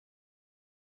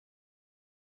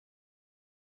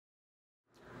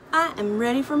I am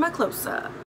ready for my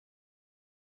close-up.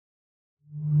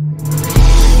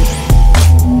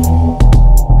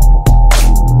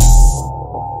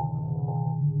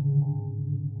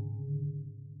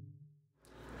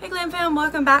 Hey Glam Fam,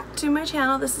 welcome back to my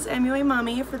channel. This is MUA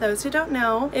Mommy. For those who don't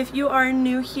know, if you are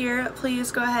new here,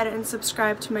 please go ahead and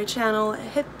subscribe to my channel.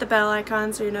 Hit the bell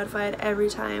icon so you're notified every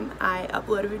time I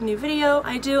upload a new video.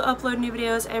 I do upload new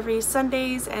videos every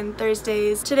Sundays and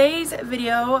Thursdays. Today's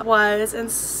video was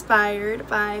inspired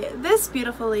by this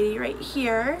beautiful lady right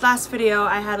here. Last video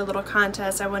I had a little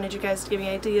contest. I wanted you guys to give me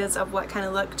ideas of what kind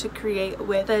of look to create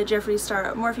with the Jeffree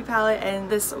Star Morphe palette,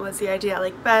 and this was the idea I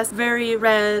like best. Very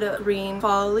red, green,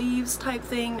 fall leaves type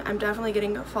thing. I'm definitely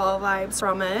getting fall vibes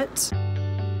from it.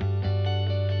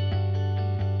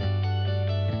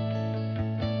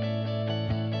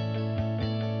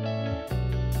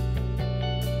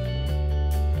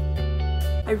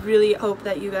 I really hope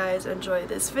that you guys enjoy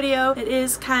this video. It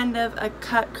is kind of a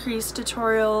cut crease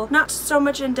tutorial, not so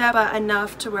much in depth, but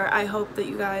enough to where I hope that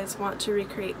you guys want to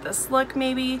recreate this look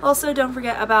maybe. Also, don't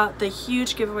forget about the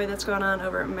huge giveaway that's going on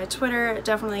over my Twitter.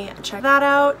 Definitely check that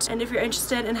out. And if you're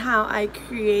interested in how I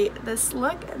create this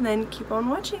look, then keep on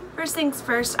watching. First things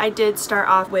first, I did start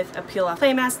off with a peel off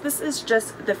clay mask. This is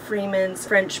just the Freeman's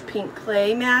French Pink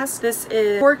Clay Mask. This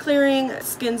is pore clearing,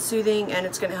 skin soothing, and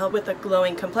it's going to help with a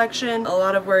glowing complexion. A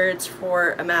lot of words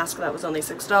for a mask that was only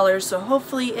 $6, so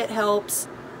hopefully it helps.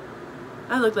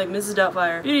 I look like Mrs.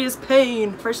 Doubtfire. Beauty is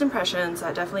pain. First impressions,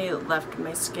 that definitely left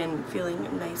my skin feeling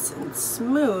nice and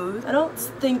smooth. I don't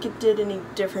think it did any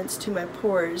difference to my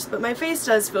pores, but my face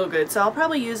does feel good, so I'll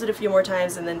probably use it a few more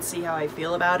times and then see how I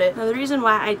feel about it. Now, the reason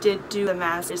why I did do the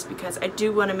mask is because I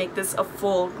do want to make this a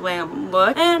full glam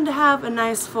look and have a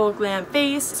nice full glam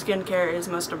face. Skincare is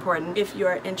most important. If you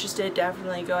are interested,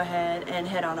 definitely go ahead and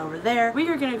head on over there. We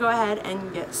are going to go ahead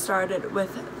and get started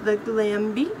with the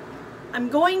Glam Bee. I'm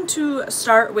going to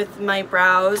start with my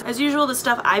brows. As usual, the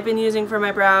stuff I've been using for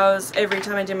my brows every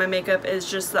time I do my makeup is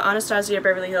just the Anastasia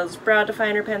Beverly Hills Brow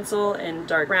Definer Pencil in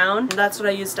dark brown. And that's what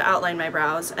I use to outline my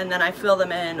brows. And then I fill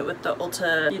them in with the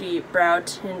ULTA Beauty Brow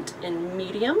Tint in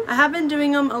medium. I have been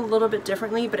doing them a little bit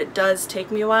differently, but it does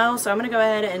take me a while. So I'm going to go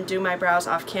ahead and do my brows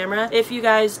off camera. If you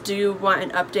guys do want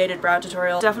an updated brow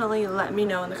tutorial, definitely let me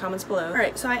know in the comments below.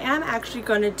 Alright, so I am actually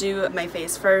going to do my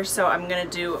face first. So I'm going to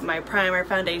do my primer,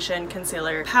 foundation,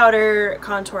 concealer, powder,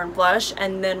 contour, and blush,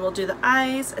 and then we'll do the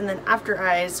eyes, and then after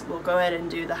eyes we'll go ahead and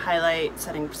do the highlight,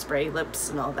 setting spray, lips,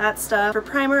 and all that stuff. For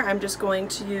primer, I'm just going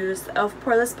to use the e.l.f.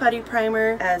 Poreless Putty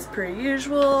Primer as per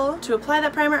usual. To apply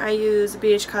that primer, I use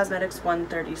BH Cosmetics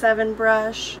 137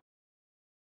 brush.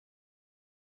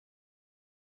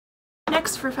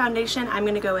 Next, for foundation, I'm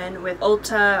going to go in with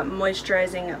ULTA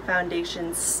Moisturizing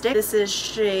Foundation Stick. This is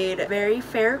shade Very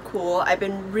Fair Cool. I've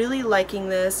been really liking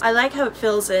this. I like how it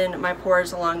fills in my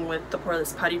pores along with the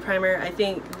Poreless Putty Primer. I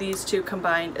think these two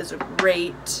combined is a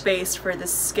great base for the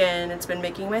skin. It's been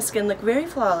making my skin look very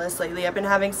flawless lately. I've been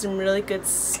having some really good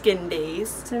skin days.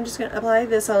 So I'm just going to apply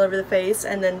this all over the face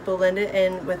and then blend it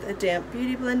in with a damp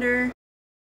beauty blender.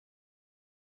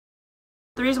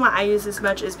 The reason why I use this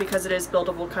much is because it is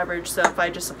buildable coverage, so if I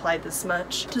just applied this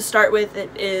much to start with, it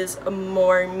is a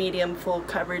more medium full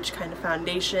coverage kind of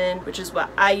foundation, which is what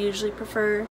I usually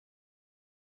prefer.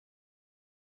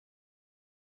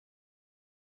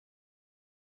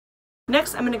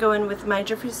 Next, I'm going to go in with my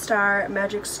Jeffree Star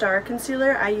Magic Star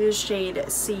Concealer. I use shade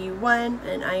C1,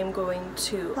 and I am going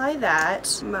to apply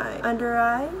that my under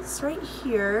eyes right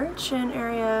here, chin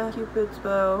area, Cupid's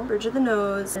bow, bridge of the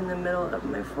nose, in the middle of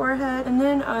my forehead, and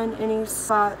then on any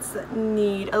spots that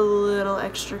need a little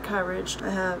extra coverage.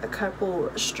 I have a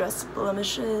couple stress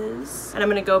blemishes, and I'm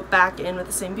going to go back in with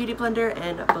the same beauty blender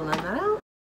and blend that out.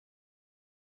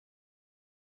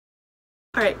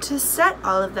 Alright, to set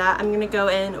all of that, I'm going to go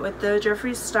in with the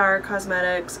Jeffree Star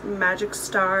Cosmetics Magic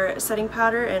Star Setting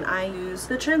Powder, and I use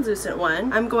the translucent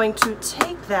one. I'm going to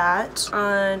take that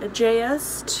on a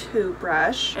JS2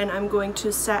 brush, and I'm going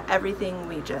to set everything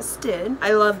we just did.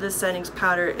 I love this setting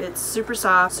powder. It's super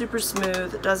soft, super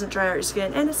smooth, it doesn't dry out your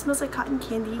skin, and it smells like cotton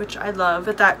candy, which I love,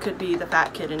 but that could be the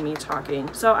fat kid in me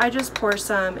talking. So I just pour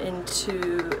some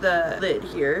into the lid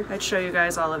here. I'd show you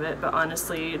guys all of it, but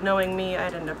honestly, knowing me,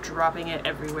 I'd end up dropping it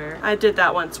everywhere. I did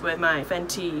that once with my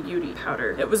Fenty Beauty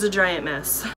powder. It was a giant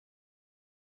mess.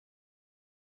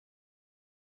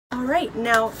 Alright,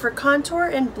 now for contour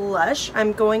and blush,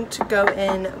 I'm going to go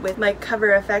in with my Cover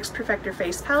FX Perfector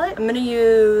Face Palette. I'm going to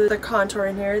use the contour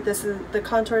in here. The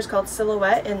contour is called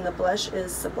Silhouette and the blush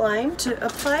is Sublime. To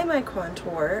apply my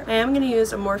contour, I am going to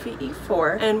use a Morphe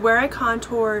E4, and where I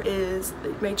contour is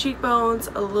my cheekbones,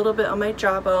 a little bit on my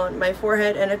jawbone, my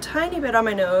forehead, and a tiny bit on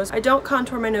my nose. I don't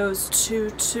contour my nose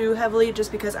too heavily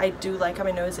just because I do like how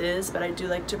my nose is, but I do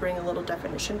like to bring a little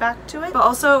definition back to it. But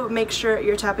also make sure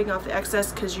you're tapping off the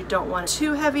excess because you don't want it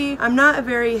too heavy. I'm not a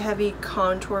very heavy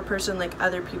contour person like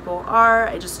other people are.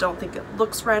 I just don't think it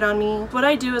looks right on me. What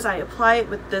I do is I apply it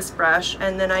with this brush,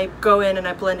 and then I go in and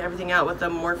I blend everything out with the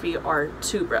Morphe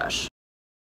R2 brush.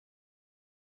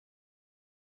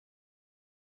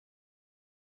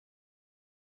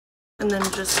 And then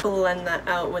just blend that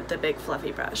out with the big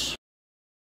fluffy brush.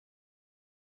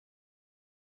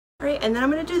 Alright, and then I'm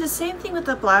going to do the same thing with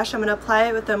the blush. I'm going to apply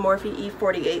it with the Morphe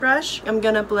E48 brush. I'm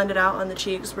going to blend it out on the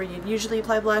cheeks where you'd usually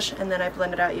apply blush, and then I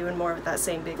blend it out even more with that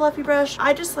same big fluffy brush.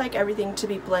 I just like everything to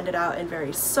be blended out and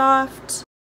very soft.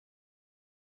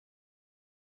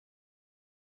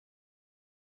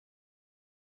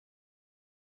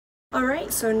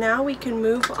 Alright, so now we can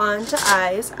move on to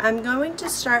eyes. I'm going to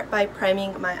start by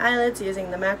priming my eyelids using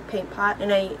the MAC Paint Pot,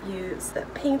 and I use the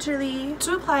Painterly.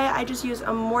 To apply it, I just use a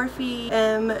Morphe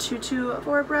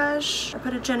M224 brush. I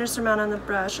put a generous amount on the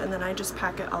brush, and then I just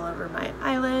pack it all over my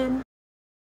eyelid.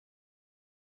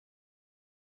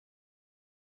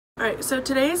 Alright, so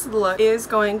today's look is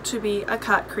going to be a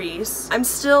cut crease. I'm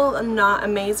still not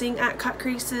amazing at cut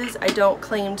creases. I don't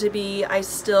claim to be. I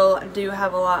still do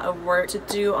have a lot of work to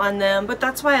do on them, but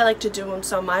that's why I like to do them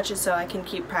so much, is so I can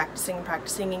keep practicing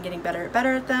and getting better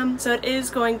at them. So it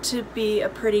is going to be a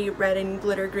pretty red and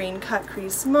glitter green cut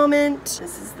crease moment.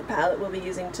 This is the palette we'll be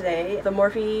using today, the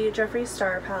Morphe Jeffree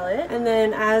Star palette. And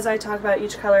then as I talk about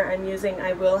each color I'm using,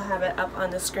 I will have it up on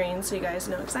the screen so you guys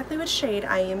know exactly which shade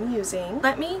I am using.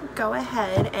 Let me go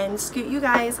ahead and scoot you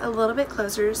guys a little bit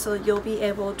closer so you'll be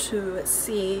able to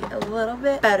see a little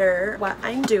bit better what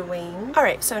I'm doing.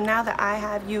 Alright, so now that I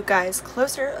have you guys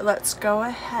closer, let's go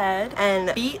ahead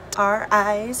and beat our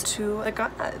eyes to the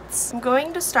gods. I'm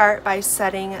going to start by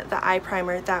setting the eye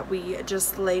primer that we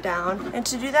just laid down, and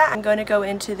to do that I'm going to go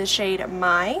into the shade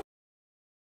My.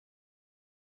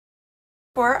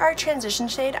 For our transition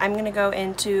shade, I'm going to go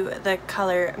into the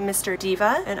color Mr.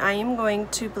 Diva, and I am going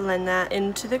to blend that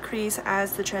into the crease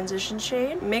as the transition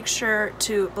shade. Make sure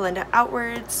to blend it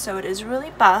outwards so it is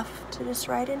really buff, to just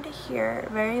right into here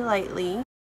very lightly.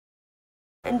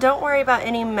 And don't worry about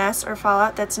any mess or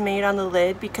fallout that's made on the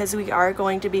lid because we are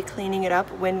going to be cleaning it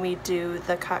up when we do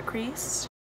the cut crease.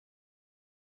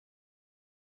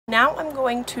 Now I'm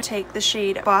going to take the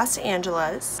shade Boss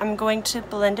Angela's. I'm going to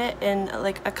blend it in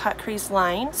like a cut crease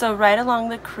line. So right along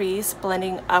the crease,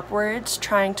 blending upwards,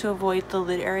 trying to avoid the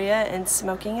lid area and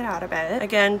smoking it out a bit.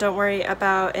 Again, don't worry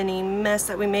about any mess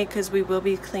that we make because we will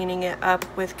be cleaning it up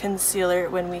with concealer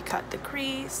when we cut the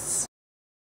crease.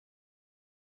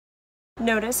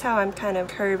 Notice how I'm kind of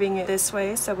curving it this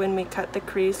way so when we cut the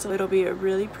crease it'll be a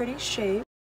really pretty shape.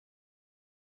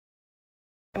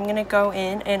 I'm going to go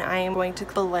in and I am going to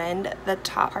blend the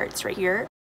top parts right here.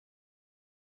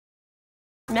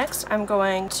 Next, I'm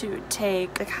going to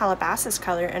take the Calabasas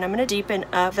color and I'm going to deepen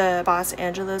up the Boss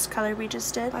Angela's color we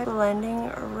just did by blending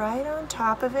right on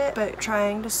top of it, but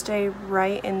trying to stay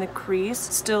right in the crease,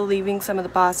 still leaving some of the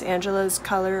Boss Angela's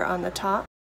color on the top.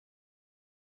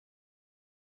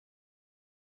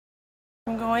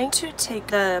 I'm going to take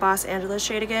the Boss Angela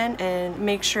shade again and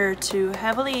make sure to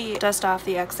heavily dust off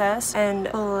the excess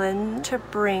and blend to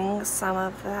bring some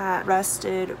of that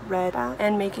rusted red out,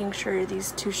 and making sure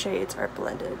these two shades are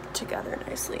blended together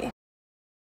nicely.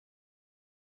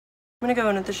 I'm going to go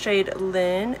in with the shade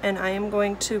Lynn and I am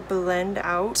going to blend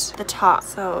out the top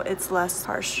so it's less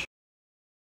harsh.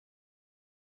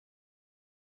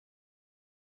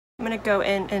 I'm going to go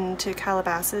into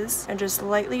Calabasas and just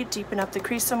lightly deepen up the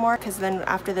crease some more, because then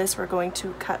after this we're going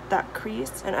to cut that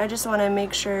crease, and I just want to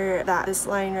make sure that this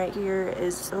line right here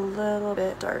is a little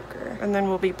bit darker, and then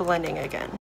we'll be blending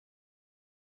again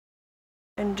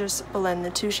and just blend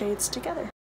the two shades together.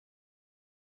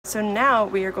 So now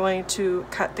we are going to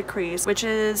cut the crease, which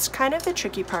is kind of the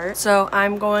tricky part. So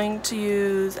I'm going to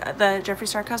use the Jeffree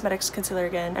Star Cosmetics concealer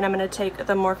again, and I'm going to take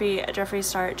the Morphe Jeffree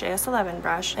Star JS11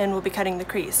 brush and we'll be cutting the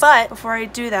crease. But before I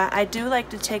do that, I do like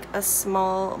to take a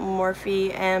small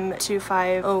Morphe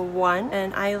M2501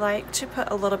 and I like to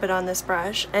put a little bit on this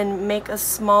brush and make a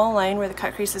small line where the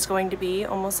cut crease is going to be,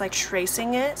 almost like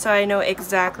tracing it, so I know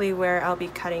exactly where I'll be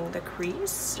cutting the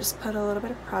crease. Just put a little bit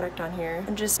of product on here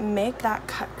and just make that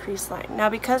cut crease line. Now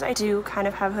because I do kind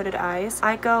of have hooded eyes,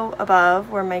 I go above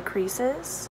where my crease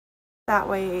is. That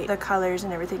way the colors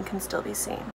and everything can still be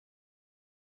seen.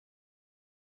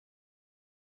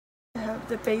 I have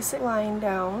the basic line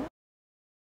down.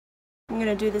 I'm going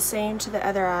to do the same to the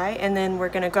other eye, and then we're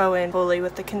going to go in fully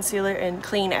with the concealer and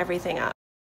clean everything up.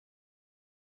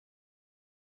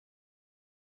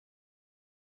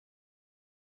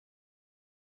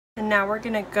 And now we're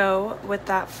going to go with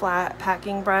that flat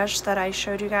packing brush that I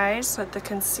showed you guys, put the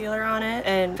concealer on it,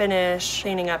 and finish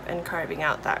cleaning up and carving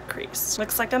out that crease.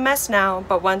 Looks like a mess now,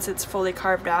 but once it's fully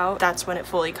carved out, that's when it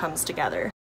fully comes together.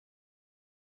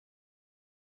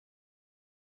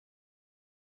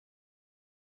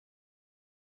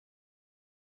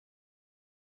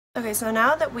 Okay, so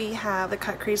now that we have the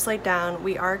cut crease laid down,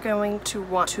 we are going to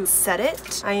want to set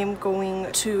it. I am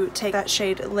going to take that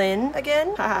shade Lennon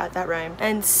again, haha, that rhymed,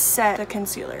 and set the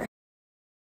concealer.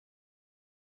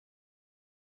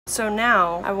 So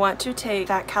now I want to take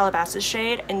that Calabasas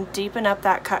shade and deepen up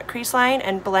that cut crease line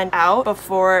and blend out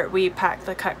before we pack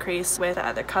the cut crease with the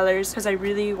other colors, because I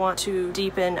really want to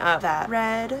deepen up that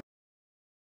red.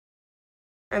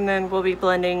 And then we'll be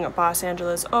blending Los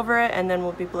Angeles over it, and then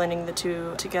we'll be blending the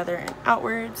two together and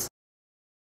outwards.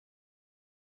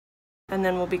 And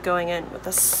then we'll be going in with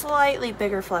a slightly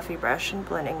bigger fluffy brush and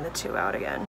blending the two out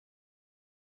again.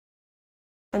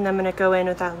 And then I'm going to go in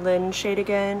with that Lennon shade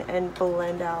again and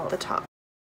blend out the top.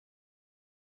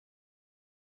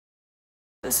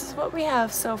 This is what we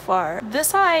have so far.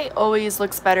 This eye always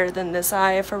looks better than this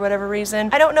eye for whatever reason.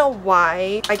 I don't know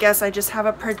why. I guess I just have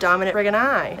a predominant friggin'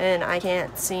 eye and I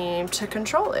can't seem to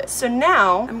control it. So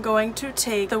now I'm going to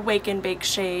take the Wake and Bake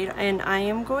shade and I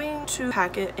am going to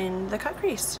pack it in the cut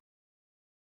crease.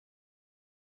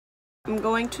 I'm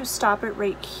going to stop it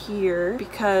right here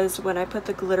because when I put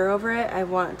the glitter over it, I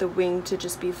want the wing to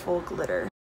just be full glitter.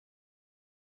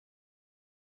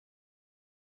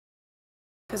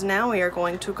 Because now we are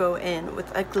going to go in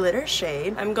with a glitter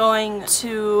shade. I'm going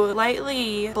to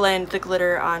lightly blend the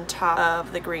glitter on top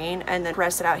of the green and then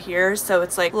press it out here so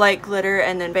it's like light glitter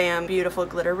and then bam, beautiful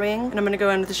glitter wing. And I'm going to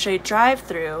go in with the shade Drive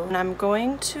Through and I'm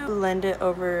going to blend it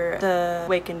over the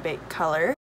Wake and Bake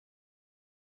color.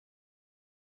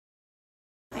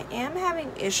 I am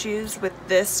having issues with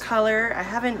this color. I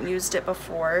haven't used it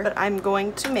before, but I'm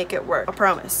going to make it work, I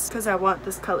promise, because I want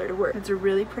this color to work. It's a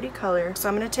really pretty color, so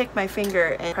I'm going to take my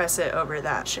finger and press it over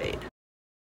that shade.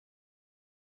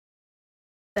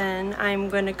 Then I'm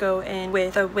going to go in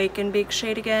with the Wake and Bake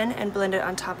shade again and blend it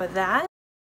on top of that.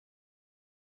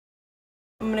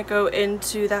 I'm going to go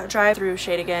into that Drive Through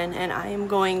shade again and I am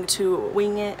going to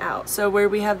wing it out. So where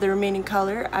we have the remaining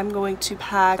color, I'm going to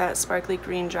pack that sparkly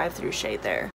green Drive Through shade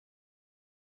there.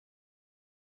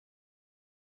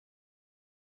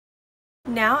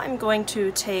 Now I'm going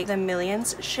to take the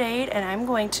Millions shade and I'm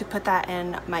going to put that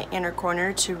in my inner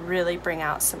corner to really bring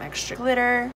out some extra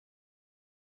glitter.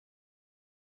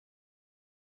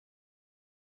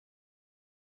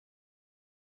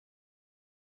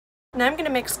 Now I'm going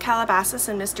to mix Calabasas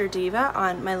and Mr. Diva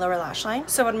on my lower lash line.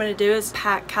 So what I'm going to do is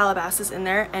pack Calabasas in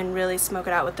there and really smoke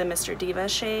it out with the Mr. Diva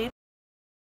shade.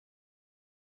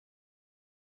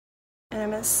 And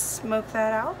I'm going to smoke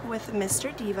that out with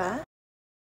Mr. Diva.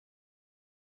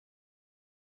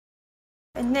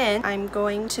 And then I'm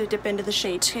going to dip into the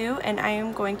shade 2 and I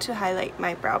am going to highlight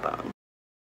my brow bone.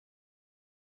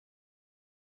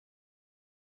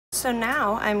 So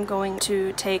now I'm going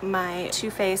to take my Too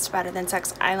Faced Better Than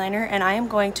Sex eyeliner and I am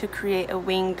going to create a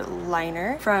winged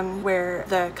liner from where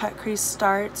the cut crease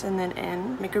starts and then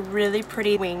in. Make a really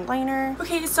pretty winged liner.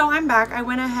 Okay, so I'm back. I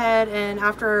went ahead and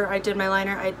after I did my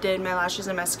liner, I did my lashes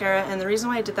and mascara, and the reason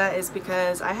why I did that is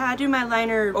because I had to do my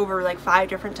liner over like 5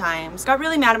 different times. Got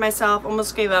really mad at myself,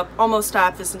 almost gave up, almost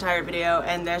stopped this entire video,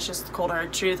 and that's just the cold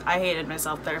hard truth. I hated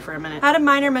myself there for a minute. Had a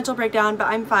minor mental breakdown, but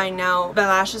I'm fine now. The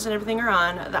lashes and everything are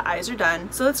on. The eyes are done.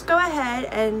 So let's go ahead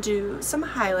and do some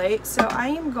highlights. So I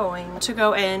am going to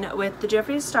go in with the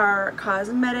Jeffree Star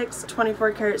Cosmetics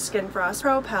 24 Karat Skin Frost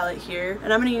Pro palette here,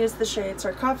 and I'm going to use the shade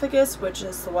Sarcophagus, which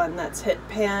is the one that's hit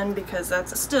pan because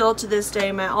that's still to this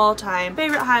day my all-time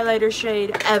favorite highlighter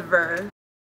shade ever.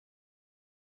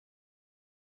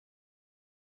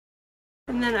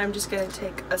 And then I'm just going to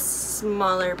take a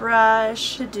smaller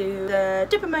brush to do the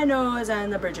tip of my nose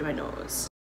and the bridge of my nose.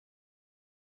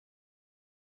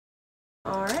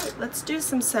 Alright, let's do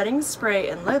some setting spray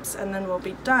and lips and then we'll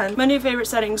be done. My new favorite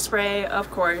setting spray,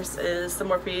 of course, is the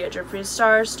Morphe Jeffree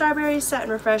Star Strawberry Set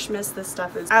and Refresh Mist. This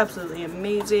stuff is absolutely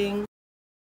amazing.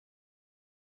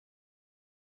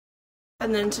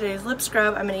 And then today's lip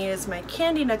scrub, I'm going to use my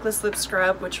Candy Necklace lip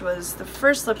scrub, which was the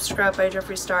first lip scrub by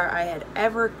Jeffree Star I had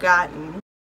ever gotten.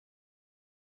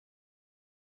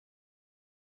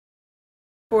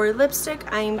 For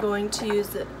lipstick, I am going to use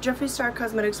the Jeffree Star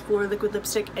Cosmetics Fleur Liquid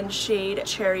Lipstick in shade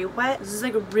Cherry Wet. This is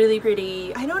like a really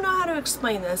pretty, I don't know how to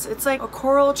explain this. It's like a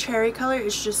coral cherry color.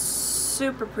 It's just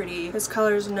super pretty. This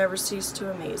colors never cease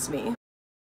to amaze me.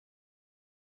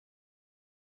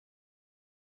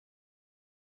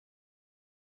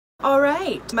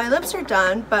 Alright, my lips are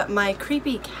done, but my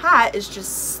creepy cat is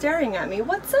just staring at me.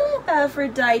 What's up,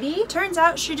 Aphrodite? Turns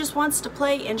out she just wants to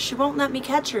play and she won't let me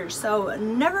catch her, so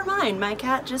never mind, my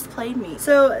cat just played me.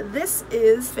 So this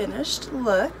is finished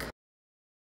look.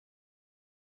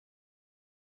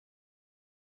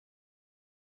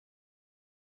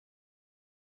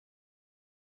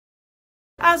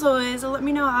 As always, let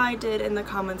me know how I did in the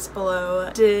comments below.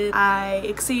 Did I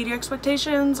exceed your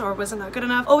expectations or was it not good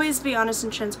enough? Always be honest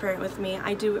and transparent with me.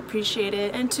 I do appreciate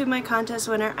it. And to my contest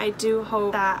winner, I do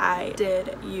hope that I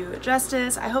did you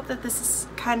justice. I hope that this is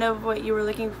kind of what you were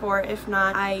looking for. If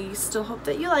not, I still hope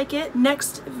that you like it.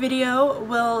 Next video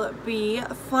will be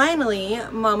finally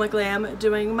Mama Glam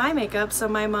doing my makeup. So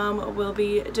my mom will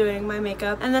be doing my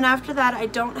makeup. And then after that, I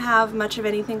don't have much of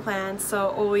anything planned. So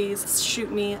always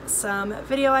shoot me some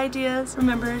video ideas.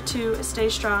 Remember to stay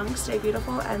strong, stay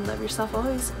beautiful, and love yourself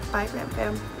always. Bye, Glam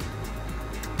Fam.